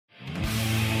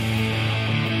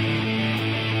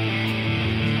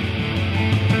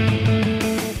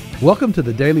Welcome to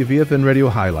the Daily VFN Radio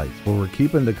Highlights, where we're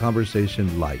keeping the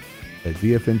conversation light at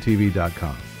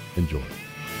VFNTV.com. Enjoy.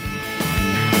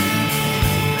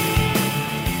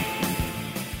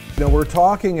 We're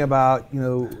talking about,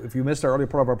 if you missed our earlier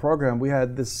part of our program, we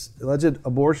had this alleged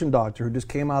abortion doctor who just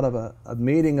came out of a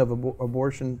meeting of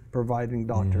abortion providing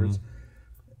doctors,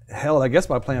 held, I guess,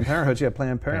 by Planned Parenthood. She had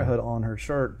Planned Parenthood on her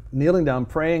shirt, kneeling down,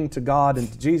 praying to God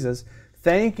and to Jesus,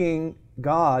 thanking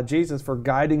God, Jesus, for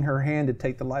guiding her hand to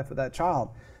take the life of that child.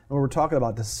 And we're talking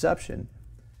about deception.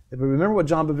 If we remember what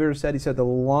John Bevere said, he said, the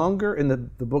longer, in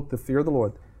the book, The Fear of the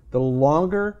Lord, the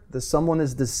longer that someone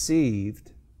is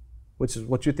deceived, which is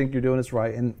what you think you're doing is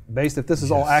right, and based, if this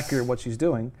is all accurate, what she's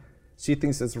doing, she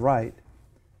thinks it's right,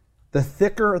 the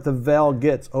thicker the veil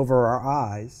gets over our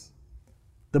eyes,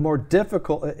 the more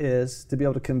difficult it is to be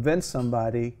able to convince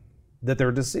somebody that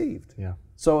they're deceived. Yeah.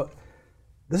 So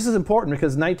this is important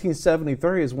because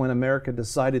 1973 is when America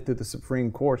decided through the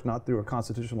Supreme Court, not through a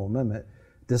constitutional amendment,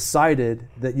 decided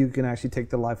that you can actually take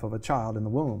the life of a child in the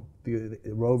womb, the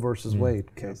Roe versus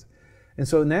Wade case. And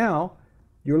so now,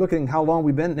 you're looking how long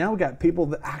we've been, now we've got people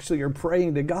that actually are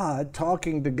praying to God,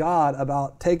 talking to God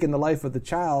about taking the life of the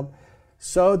child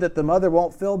so that the mother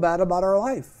won't feel bad about her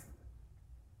life.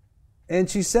 And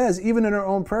she says, even in her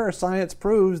own prayer, science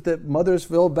proves that mothers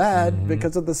feel bad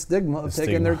because of the stigma of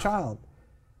taking their child.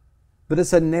 But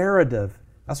it's a narrative.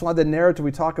 That's why the narrative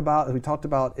we talked about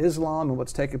Islam and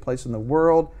what's taking place in the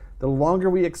world, the longer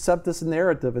we accept this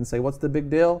narrative and say, what's the big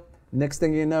deal? Next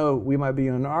thing you know, we might be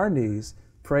on our knees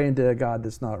praying to a God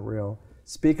that's not real,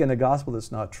 speaking the gospel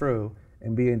that's not true,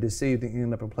 and being deceived and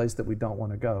ending up in a place that we don't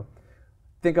want to go.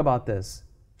 Think about this.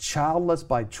 Childless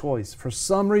by choice. For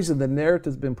some reason, the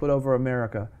narrative's been put over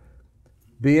America.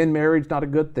 Being married's not a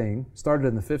good thing. Started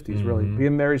in the 50s, really.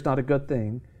 Being married's not a good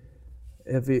thing.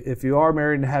 If you are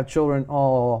married and have children,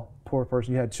 oh, poor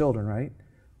person, you had children, right?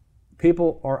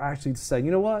 People are actually saying,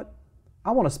 you know what?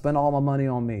 I want to spend all my money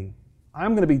on me.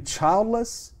 I'm going to be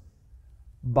childless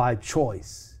by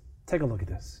choice. Take a look at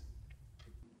this.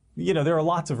 There are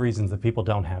lots of reasons that people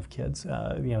don't have kids.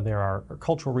 There are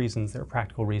cultural reasons, there are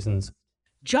practical reasons.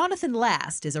 Jonathan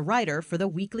Last is a writer for the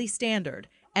Weekly Standard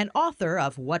and author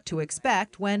of What to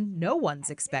Expect When No One's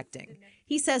Expecting.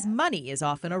 He says money is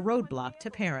often a roadblock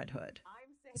to parenthood.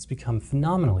 It's become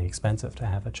phenomenally expensive to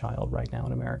have a child right now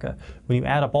in America. When you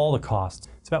add up all the costs,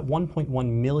 it's about $1.1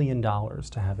 million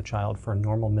to have a child for a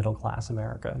normal middle-class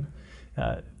American.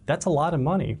 That's a lot of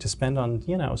money to spend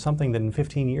on, something that in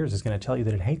 15 years is going to tell you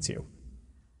that it hates you.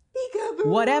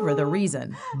 Whatever the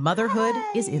reason, motherhood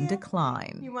is in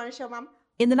decline. You want to show Mom?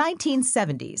 In the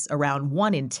 1970s, around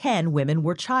 1 in 10 women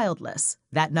were childless.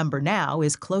 That number now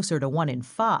is closer to 1 in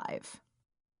 5.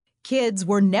 Kids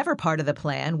were never part of the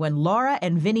plan when Laura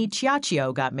and Vinny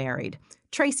Ciaccio got married.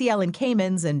 Tracy Ellen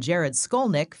Kamens and Jared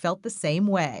Skolnick felt the same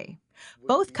way.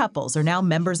 Both couples are now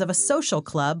members of a social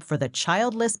club for the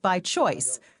childless by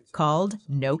choice called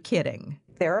No Kidding.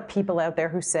 There are people out there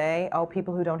who say, oh,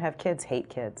 people who don't have kids hate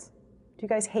kids. Do you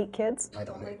guys hate kids? I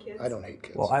don't hate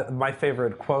kids. Well, my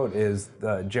favorite quote is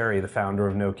Jerry, the founder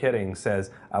of No Kidding, says,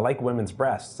 I like women's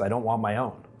breasts. I don't want my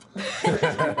own.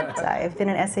 I've been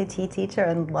an SAT teacher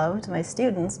and loved my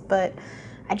students, but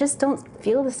I just don't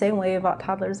feel the same way about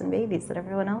toddlers and babies that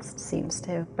everyone else seems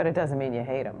to. But it doesn't mean you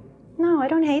hate them. No, I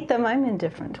don't hate them. I'm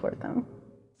indifferent toward them.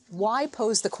 Why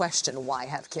pose the question, why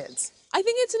have kids? I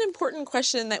think it's an important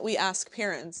question that we ask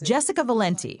parents. Jessica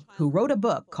Valenti, who wrote a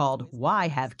book called Why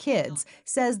Have Kids,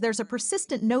 says there's a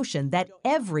persistent notion that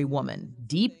every woman,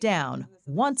 deep down,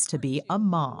 wants to be a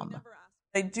mom.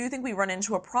 I do think we run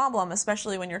into a problem,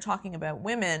 especially when you're talking about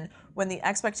women, when the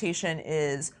expectation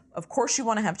is, of course you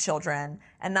want to have children,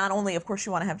 and not only of course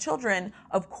you want to have children,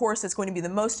 of course it's going to be the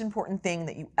most important thing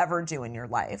that you ever do in your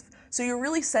life. So you're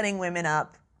really setting women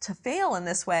up to fail in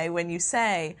this way when you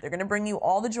say they're going to bring you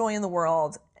all the joy in the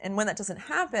world, and when that doesn't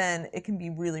happen, it can be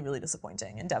really, really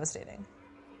disappointing and devastating.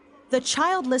 The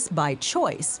childless by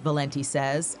choice, Valenti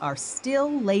says, are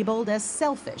still labeled as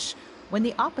selfish, when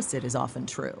the opposite is often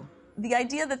true. The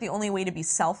idea that the only way to be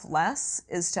selfless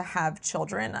is to have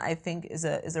children, I think, is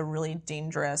a really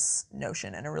dangerous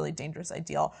notion and a really dangerous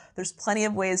ideal. There's plenty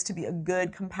of ways to be a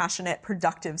good, compassionate,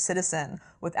 productive citizen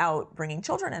without bringing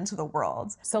children into the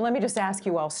world. So let me just ask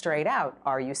you all straight out,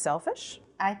 are you selfish?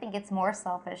 I think it's more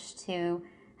selfish to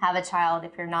have a child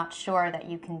if you're not sure that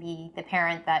you can be the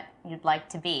parent that you'd like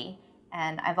to be.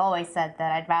 And I've always said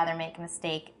that I'd rather make a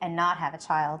mistake and not have a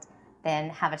child than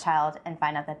have a child and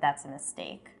find out that that's a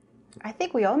mistake. I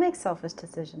think we all make selfish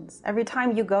decisions. Every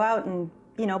time you go out and,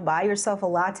 buy yourself a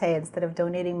latte instead of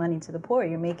donating money to the poor,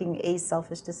 you're making a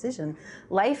selfish decision.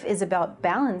 Life is about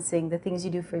balancing the things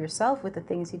you do for yourself with the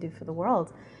things you do for the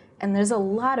world. And there's a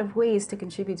lot of ways to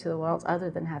contribute to the world other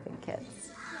than having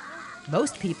kids.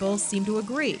 Most people seem to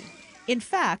agree. In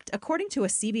fact, according to a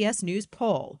CBS News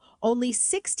poll, only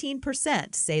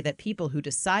 16% say that people who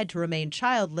decide to remain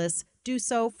childless do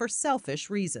so for selfish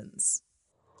reasons.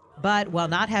 But while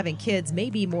not having kids may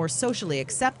be more socially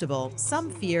acceptable, some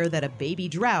fear that a baby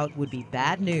drought would be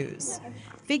bad news.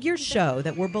 Figures show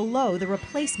that we're below the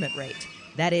replacement rate.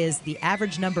 That is, the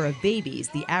average number of babies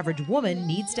the average woman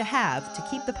needs to have to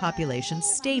keep the population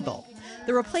stable.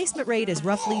 The replacement rate is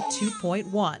roughly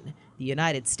 2.1. The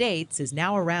United States is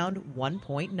now around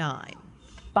 1.9.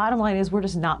 Bottom line is we're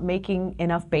just not making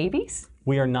enough babies?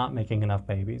 We are not making enough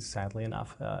babies, sadly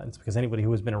enough. It's because anybody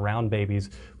who has been around babies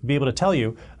would be able to tell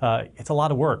you it's a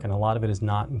lot of work, and a lot of it is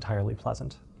not entirely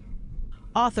pleasant.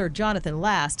 Author Jonathan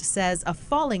Last says a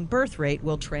falling birth rate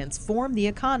will transform the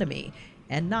economy,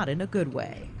 and not in a good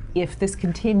way. If this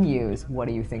continues, what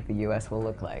do you think the U.S. will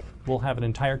look like? We'll have an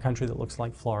entire country that looks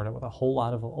like Florida with a whole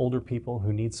lot of older people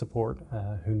who need support,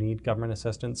 who need government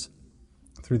assistance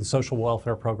through the social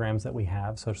welfare programs that we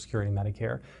have, Social Security and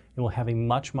Medicare. And we'll have a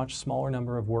much, much smaller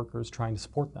number of workers trying to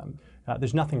support them.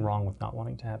 There's nothing wrong with not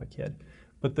wanting to have a kid.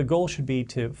 But the goal should be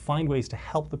to find ways to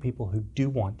help the people who do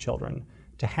want children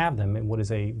to have them in what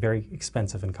is a very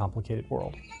expensive and complicated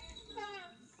world.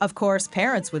 Of course,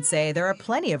 parents would say there are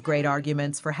plenty of great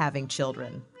arguments for having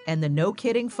children, and the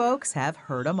no-kidding folks have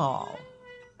heard them all.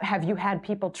 Have you had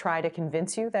people try to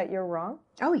convince you that you're wrong?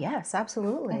 Oh yes,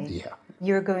 absolutely. Yeah.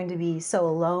 You're going to be so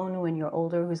alone when you're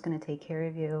older. Who's going to take care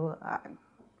of you?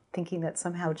 Thinking that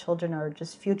somehow children are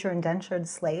just future indentured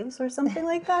slaves or something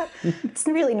like that. It's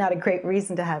really not a great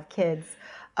reason to have kids.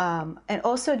 And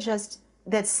also just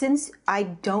that since I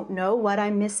don't know what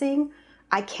I'm missing,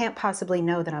 I can't possibly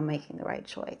know that I'm making the right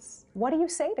choice. What do you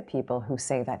say to people who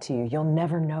say that to you? You'll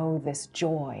never know this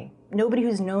joy. Nobody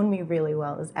who's known me really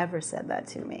well has ever said that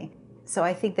to me. So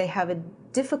I think they have a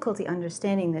difficulty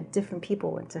understanding that different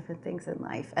people want different things in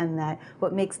life, and that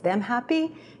what makes them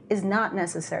happy is not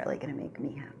necessarily going to make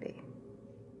me happy.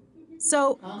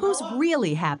 So who's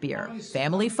really happier,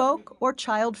 family folk or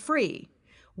child-free?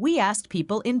 We asked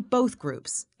people in both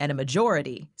groups, and a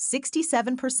majority,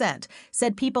 67%,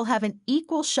 said people have an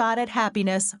equal shot at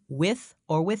happiness with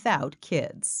or without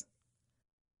kids.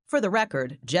 For the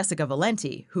record, Jessica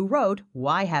Valenti, who wrote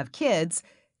Why Have Kids?,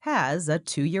 has a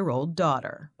 2-year-old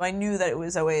daughter. I knew that it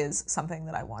was always something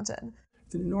that I wanted.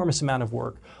 It's an enormous amount of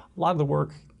work. A lot of the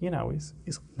work, is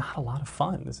not a lot of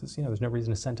fun. This is, there's no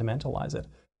reason to sentimentalize it.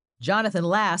 Jonathan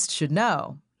Last should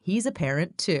know. He's a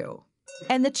parent too.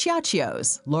 And the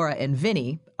Ciaccios, Laura and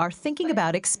Vinny, are thinking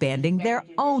about expanding their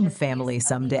own family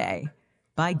someday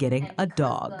by getting a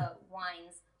dog. The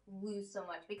wines lose so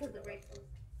much because the rates.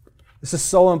 This is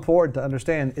so important to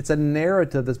understand. It's a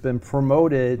narrative that's been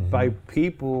promoted by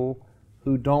people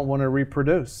who don't want to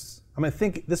reproduce. I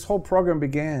think this whole program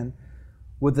began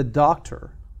with the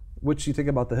doctor, which you think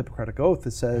about the Hippocratic Oath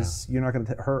that says you're not going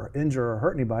to injure or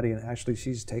hurt anybody, and actually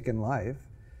she's taken life,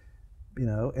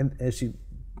 and she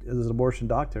is an abortion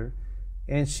doctor,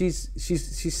 and she's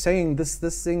saying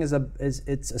this thing is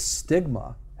it's a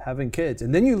stigma, having kids.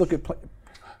 And then you look at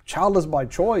Childless by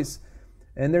Choice,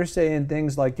 and they're saying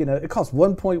things like, it costs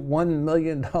 $1.1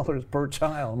 million per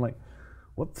child. I'm like,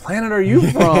 what planet are you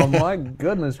from? My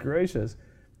goodness gracious.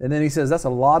 And then he says that's a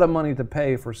lot of money to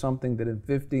pay for something that in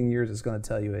 15 years is going to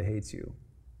tell you it hates you.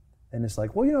 And it's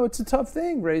like, well, it's a tough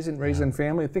thing raising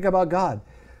family. Think about God.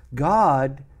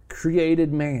 God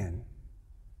created man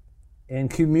and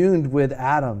communed with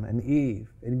Adam and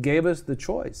Eve and gave us the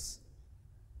choice.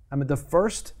 The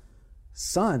first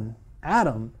son,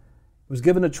 Adam, was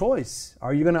given a choice.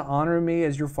 Are you going to honor me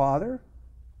as your father?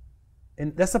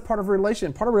 And that's a part of a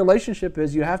relationship. Part of a relationship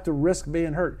is you have to risk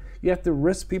being hurt. You have to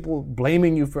risk people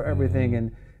blaming you for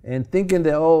everything and thinking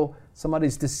that,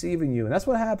 somebody's deceiving you. And that's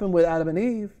what happened with Adam and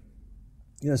Eve.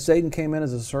 Satan came in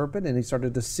as a serpent and he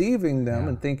started deceiving them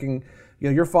and thinking,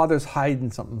 your father's hiding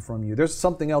something from you. There's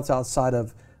something else outside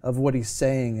of what he's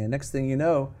saying. And next thing you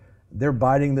know, they're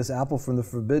biting this apple from the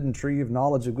forbidden tree of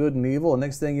knowledge of good and evil. And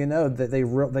next thing you know, that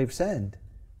they've sinned.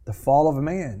 The fall of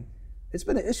man. It's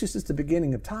been an issue since the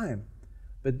beginning of time.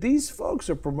 But these folks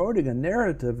are promoting a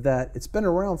narrative that it's been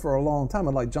around for a long time.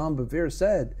 And like John Bevere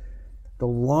said, the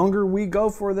longer we go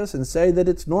for this and say that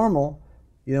it's normal,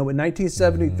 in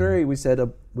 1973 we said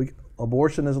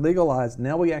abortion is legalized.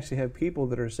 Now we actually have people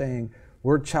that are saying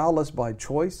we're childless by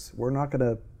choice. We're not going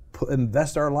to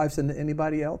invest our lives into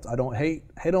anybody else. I don't hate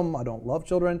them. I don't love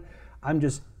children. I'm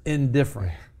just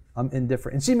indifferent. I'm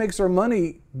indifferent. And she makes her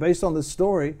money based on this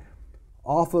story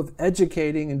off of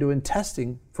educating and doing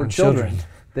testing for children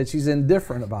that she's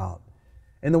indifferent about.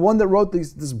 And the one that wrote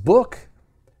this book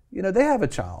they have a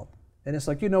child. And it's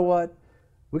like, you know what?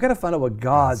 We got to find out what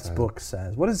God's book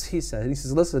says. What does he say? And he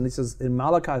says, listen, he says in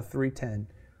Malachi 3:10,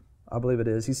 I believe it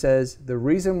is, he says, the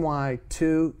reason why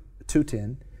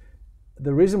 2:10,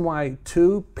 the reason why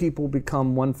two people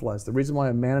become one flesh, the reason why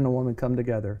a man and a woman come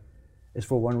together is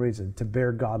for one reason, to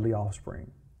bear godly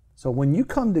offspring. So when you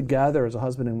come together as a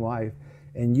husband and wife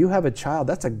and you have a child,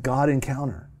 that's a God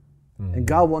encounter. And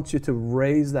God wants you to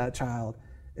raise that child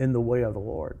in the way of the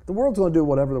Lord. The world's going to do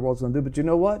whatever the world's going to do, but you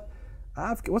know what?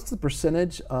 What's the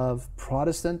percentage of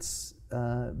Protestants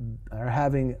are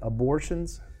having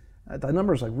abortions? The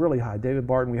number is like really high. David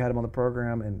Barton, we had him on the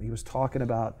program, and he was talking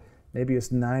about maybe it's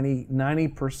 90%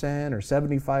 or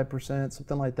 75%,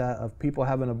 something like that, of people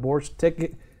having abortion,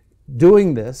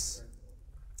 doing this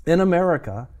in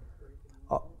America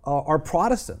are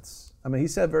Protestants. I mean, he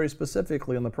said very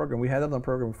specifically on the program, we had that on the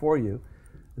program for you,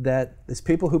 that it's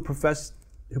people who profess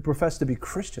to be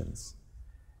Christians.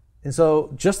 And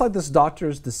so just like this doctor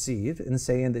is deceived in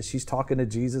saying that she's talking to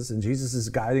Jesus and Jesus is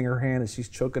guiding her hand and she's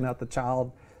choking out the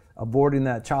child, aborting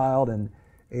that child,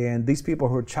 and these people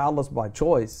who are childless by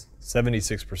choice.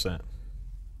 76%.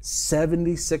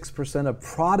 76% of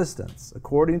Protestants,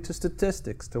 according to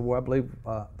statistics, to what I believe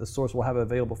the source will have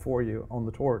available for you on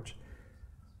the torch.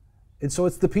 And so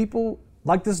it's the people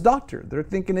like this doctor. They're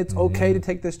thinking it's okay to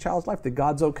take this child's life, that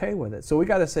God's okay with it. So we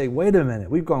got to say, wait a minute,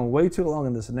 we've gone way too long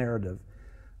in this narrative.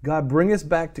 God, bring us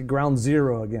back to ground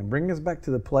zero again. Bring us back to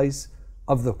the place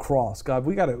of the cross. God,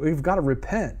 we've got to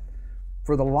repent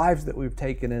for the lives that we've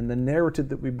taken and the narrative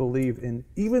that we believe in.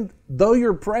 Even though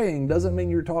you're praying doesn't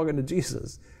mean you're talking to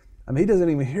Jesus. I mean, he doesn't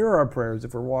even hear our prayers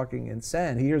if we're walking in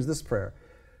sin. He hears this prayer: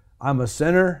 I'm a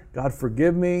sinner, God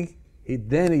forgive me.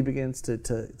 Then he begins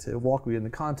to walk with you in the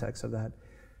context of that.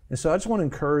 And so I just want to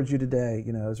encourage you today,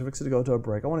 as we're fixing to go to a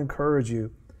break, I want to encourage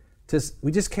you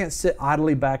we just can't sit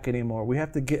idly back anymore. We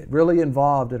have to get really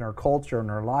involved in our culture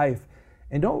and our life.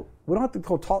 And we don't have to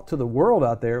go talk to the world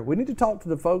out there. We need to talk to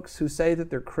the folks who say that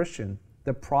they're Christian,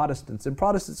 the Protestants. And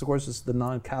Protestants, of course, is the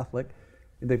non-Catholic.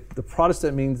 The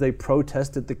Protestant means they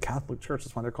protested the Catholic Church.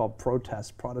 That's why they're called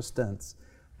Protestants.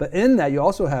 But in that, you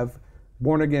also have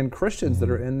born-again Christians that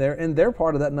are in there, and they're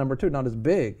part of that number too, not as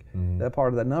big, that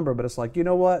part of that number, but it's like, you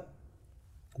know what?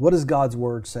 What does God's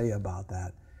word say about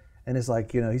that? And it's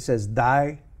like, he says,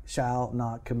 thou shalt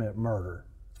not commit murder.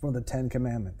 It's one of the 10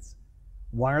 commandments.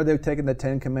 Why are they taking the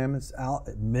 10 commandments out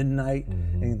at midnight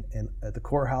and at the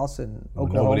courthouse in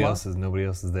Oklahoma? Nobody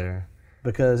else is there.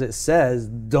 Because it says,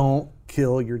 don't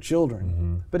kill your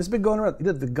children. But it's been going around.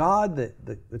 The God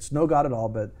it's no God at all,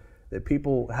 but that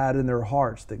people had in their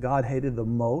hearts that God hated the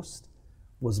most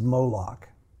was Moloch.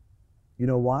 You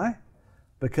know why?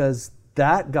 Because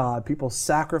that God, people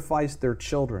sacrificed their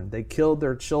children. They killed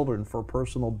their children for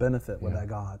personal benefit with that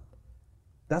God.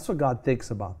 That's what God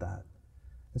thinks about that.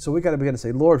 And so we got to begin to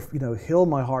say, Lord, heal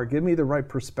my heart. Give me the right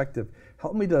perspective.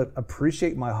 Help me to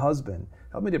appreciate my husband.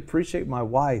 Help me to appreciate my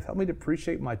wife. Help me to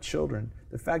appreciate my children.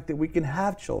 The fact that we can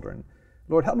have children.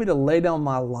 Lord, help me to lay down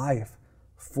my life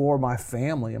for my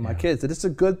family and my kids. That it's a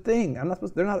good thing.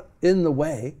 They're not in the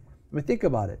way. I mean, think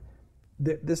about it.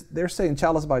 They're saying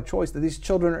childless by choice, that these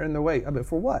children are in the way. I mean,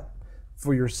 for what?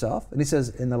 For yourself. And he says,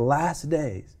 in the last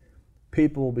days,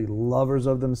 people will be lovers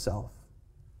of themselves,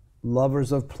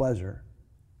 lovers of pleasure,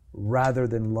 rather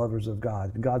than lovers of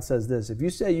God. And God says this: if you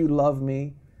say you love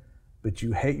me, but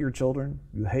you hate your children,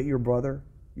 you hate your brother,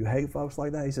 you hate folks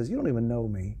like that, he says, you don't even know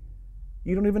me.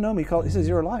 You don't even know me. He says,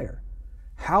 you're a liar.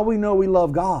 How we know we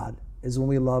love God is when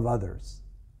we love others.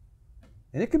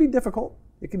 And it can be difficult.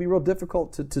 It can be real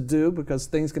difficult to do, because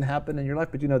things can happen in your life.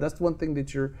 But that's one thing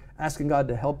that you're asking God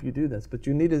to help you do this. But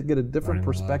you need to get a different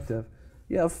perspective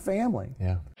of family.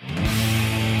 Yeah.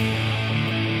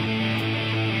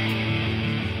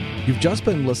 You've just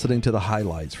been listening to the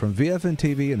highlights from VFN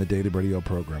TV and the Daily Radio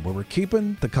program, where we're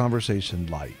keeping the conversation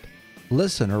light.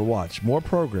 Listen or watch more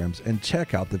programs and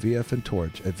check out the VFN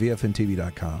Torch at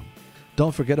VFNTV.com.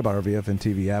 Don't forget about our VFN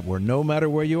TV app, where no matter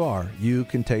where you are, you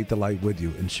can take the light with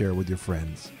you and share with your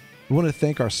friends. We want to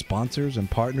thank our sponsors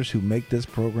and partners who make this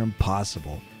program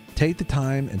possible. Take the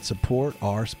time and support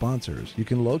our sponsors. You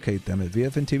can locate them at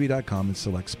VFNTV.com and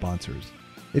select sponsors.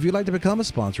 If you'd like to become a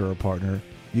sponsor or a partner,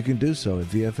 you can do so at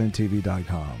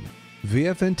VFNTV.com.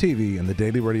 VFN TV and the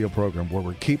Daily Radio program, where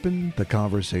we're keeping the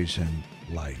conversation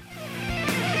light.